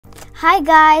Hi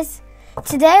guys,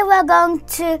 today we're going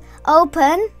to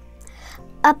open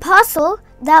a parcel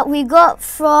that we got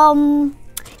from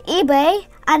eBay,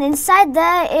 and inside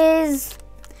there is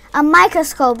a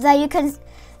microscope that you can,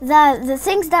 the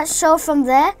things that show from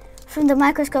there, from the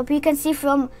microscope, you can see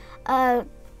from a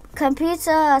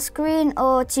computer, a screen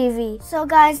or TV. So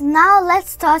guys, now let's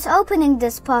start opening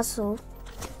this parcel.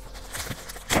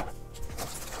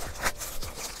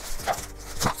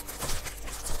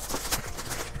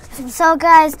 So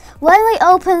guys, when we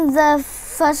open the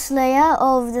first layer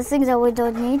of the things that we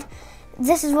don't need,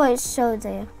 this is what it showed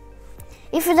there.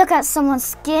 If you look at someone's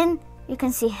skin, you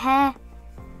can see hair.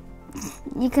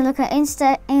 You can look at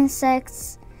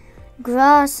insects,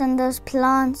 grass, and those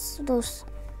plants, those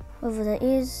over the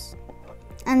ears,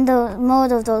 and the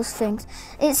mode of those things.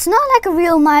 It's not like a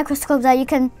real microscope that you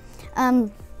can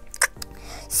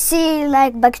see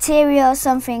like bacteria or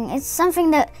something. It's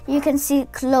something that you can see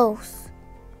close.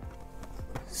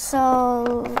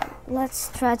 So let's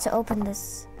try to open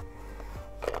this.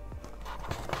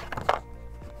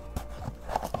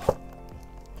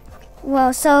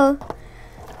 Well, so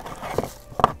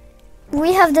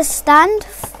we have the stand,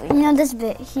 you know, this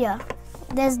bit here.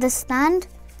 There's the stand,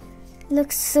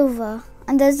 looks silver,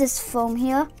 and there's this foam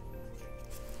here.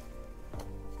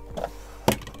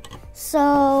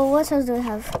 So what else do we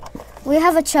have? We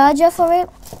have a charger for it.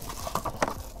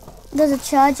 There's a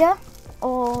charger,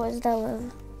 or is that whatever?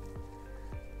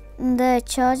 The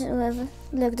charger, whatever.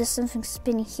 Look, there's something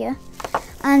spinning here.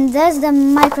 And there's the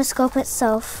microscope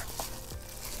itself.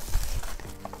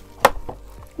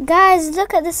 Guys,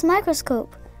 look at this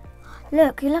microscope.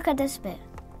 Look, you look at this bit.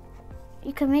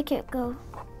 You can make it go.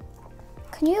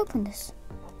 Can you open this?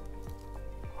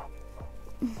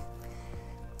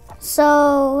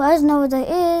 So, I don't know what that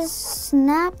is.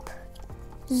 Snap,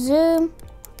 zoom.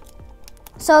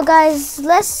 So guys,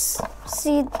 let's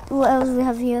see what else we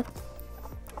have here.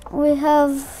 We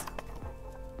have,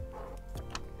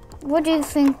 what do you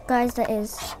think, guys, that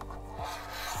is?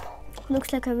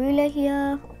 Looks like a ruler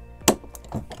here.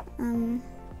 It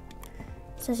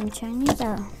says in Chinese.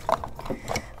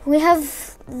 We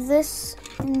have this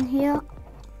in here.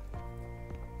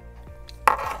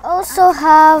 Also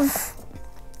have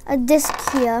a disc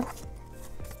here.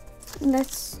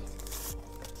 Let's.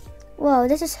 Whoa,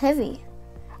 this is heavy.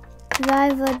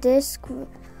 Driver disc.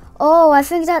 Oh, I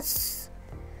think that's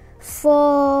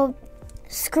for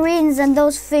screens and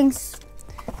those things,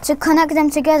 to connect them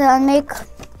together and make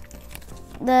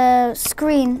the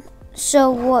screen show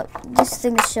what this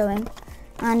thing is showing,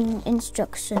 and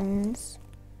instructions.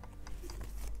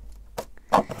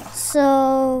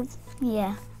 So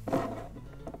yeah.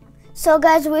 So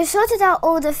guys, we sorted out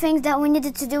all the things that we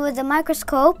needed to do with the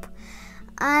microscope,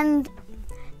 and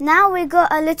now we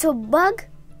got a little bug,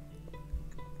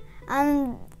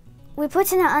 and we're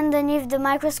putting it underneath the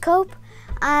microscope,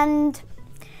 and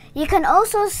you can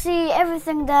also see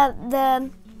everything that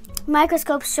the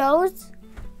microscope shows.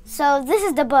 So this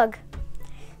is the bug.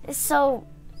 So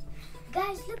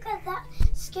guys, look at that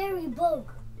scary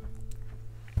bug.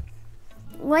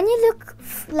 When you look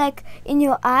like in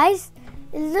your eyes,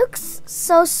 it looks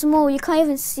so small you can't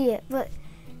even see it, but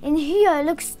in here it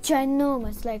looks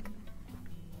ginormous, like.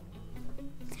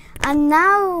 And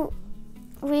now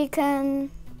we can,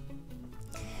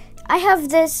 I have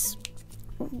this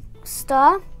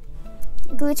star,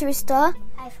 glittery star.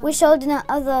 We showed in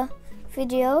another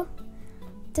video.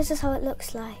 This is how it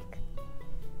looks like.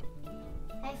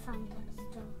 I found that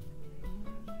star.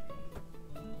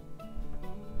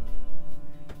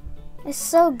 It's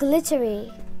so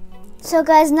glittery. So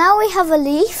guys, now we have a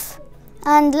leaf,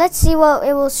 and let's see what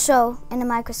it will show in the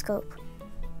microscope.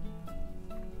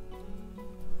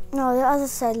 No, the other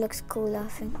side looks cooler, I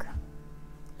think.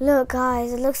 Look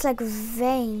guys, it looks like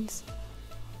veins.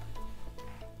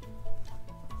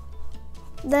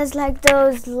 There's like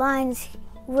those lines,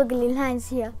 wiggly lines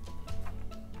here.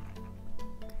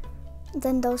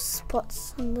 Then those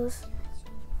spots on those.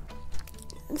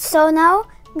 So now,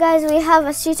 guys, we have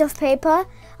a sheet of paper,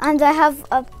 and I have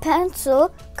a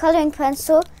pencil, coloring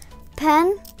pencil,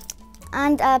 pen,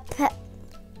 and a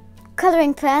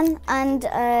coloring pen, and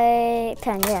a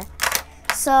pen, yeah.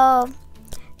 So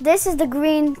this is the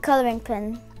green coloring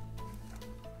pen.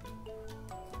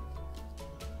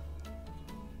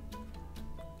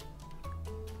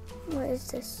 What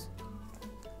is this?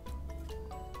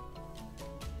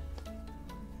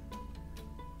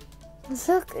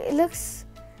 Look, it looks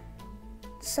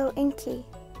so inky.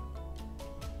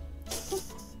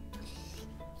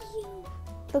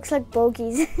 Looks like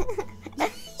bogies.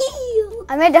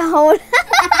 I made a hole.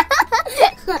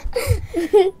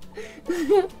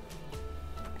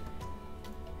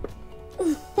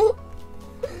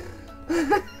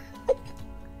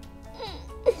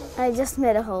 I just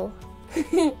made a hole.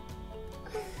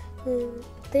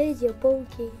 There's your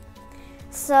bogey.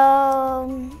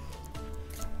 So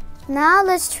now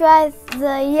let's try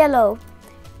the yellow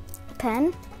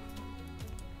pen.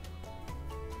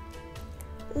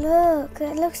 Look,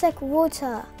 it looks like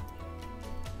water.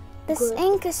 This Good.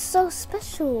 ink is so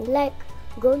special. Like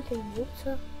golden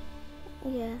water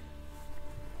Yeah,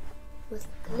 with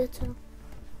glitter.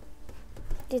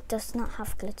 it does not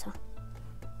have glitter.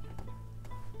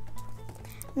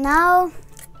 Now,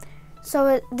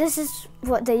 this is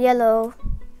what the yellow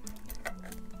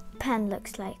pen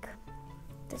looks like.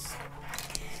 This.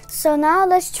 So now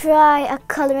let's try a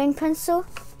coloring pencil.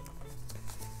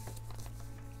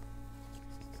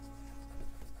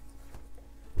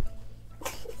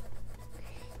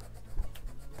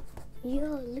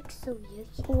 Yeah, it looks so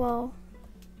yucky. Wow.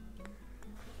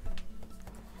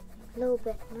 A little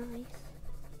bit nice.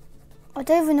 I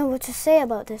don't even know what to say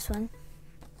about this one.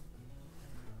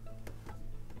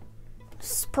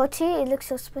 Spotty, it looks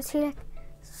so spotty, like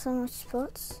so much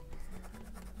spots.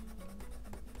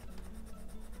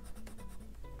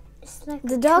 It's like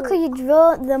The a darker chalk. you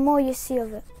draw, the more you see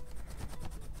of it.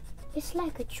 It's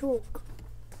like a chalk.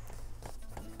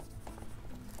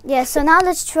 Yeah, so now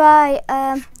let's try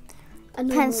A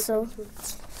normal pencil.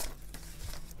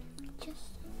 Just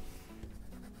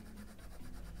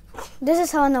This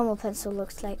is how a normal pencil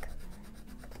looks like.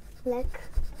 like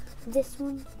this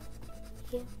one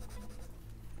here.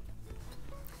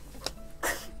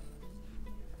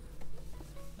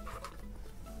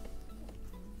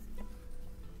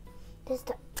 There's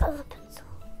the other pencil.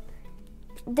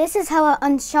 This is how an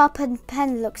unsharpened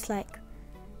pen looks like.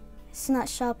 It's not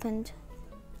sharpened.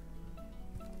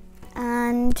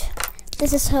 And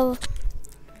this is how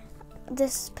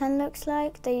this pen looks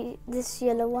like, this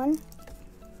yellow one.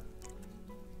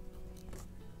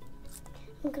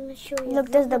 I'm gonna show you. Look,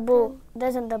 there's the another ball. pen.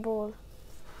 There's the ball.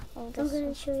 Oh, I'm this gonna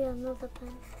one. show you another pen.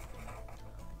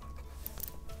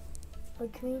 A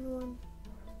green one.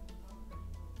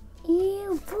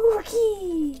 Ew,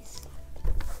 boogies!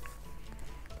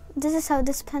 This is how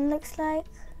this pen looks like.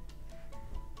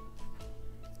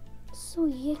 So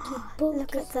yucky, boogies.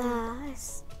 Look at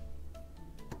that.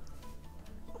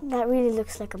 That really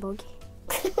looks like a bogey.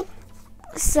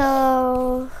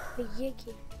 So,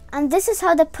 Yucky. and this is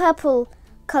how the purple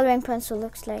coloring pencil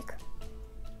looks like.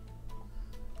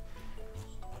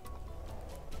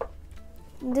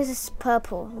 This is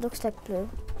purple, looks like blue.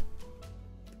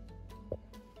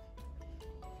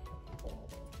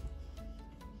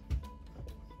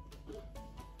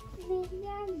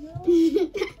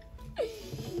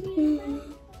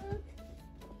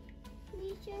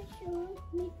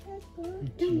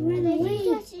 Don't run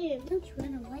away. Don't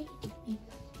run away.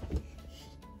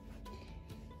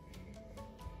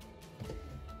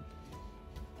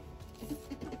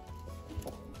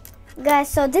 Guys,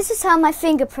 so this is how my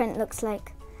fingerprint looks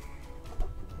like.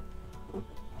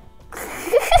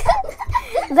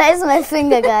 That is my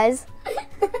finger, guys.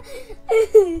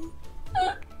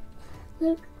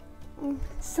 Look,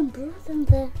 some blood in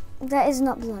there. That is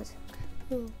not blood.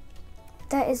 Hmm.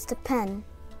 That is the pen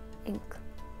ink.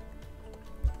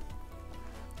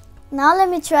 Now let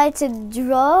me try to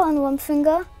draw on one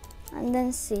finger and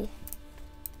then see.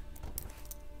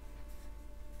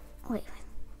 Wait.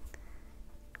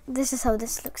 This is how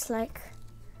this looks like.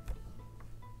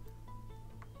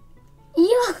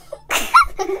 Yeah.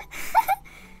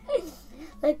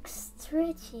 Like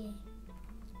stretchy.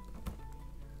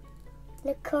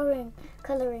 Like coloring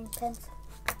pencil.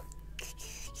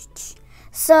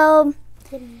 So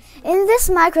in this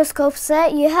microscope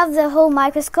set, you have the whole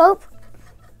microscope.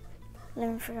 Let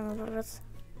me remember what.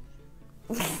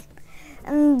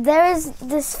 And there is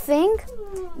this thing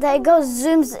that it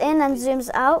zooms in and zooms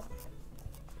out.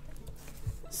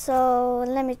 So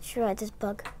let me try this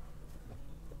bug.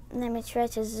 Let me try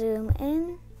to zoom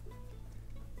in.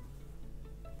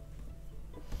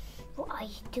 What are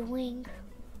you doing?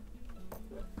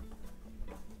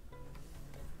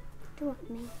 Do it,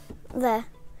 me. There.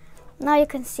 Now you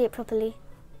can see it properly.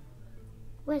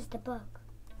 Where's the bug?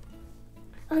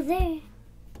 Oh, there.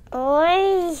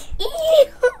 Oi!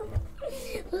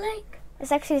 Like,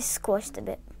 It's actually squashed a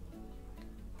bit.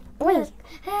 look,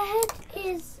 her head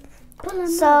is pulling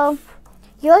So off.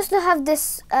 you also have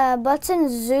this button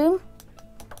zoom,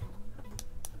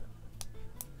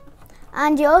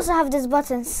 and you also have this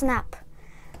button snap.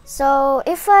 So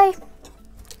if I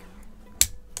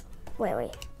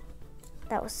wait,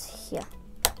 that was here.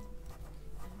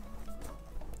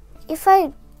 If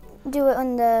I do it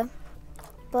on the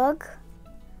bug,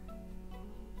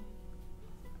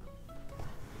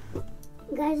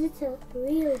 Guys, it's a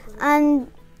real one.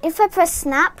 And if I press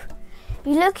snap,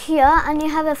 you look here and you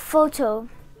have a photo.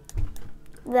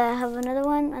 There, I have another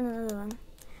one and another one.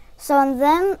 So on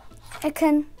them, I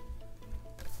can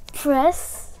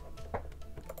press,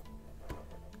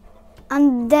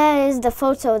 and there is the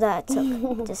photo that I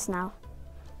took just now.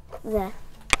 There.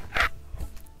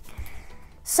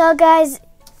 So guys,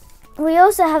 we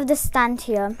also have the stand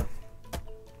here.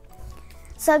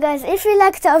 So guys, if you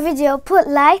liked our video, put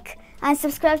like and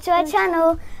subscribe to our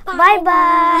channel. Bye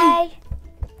bye.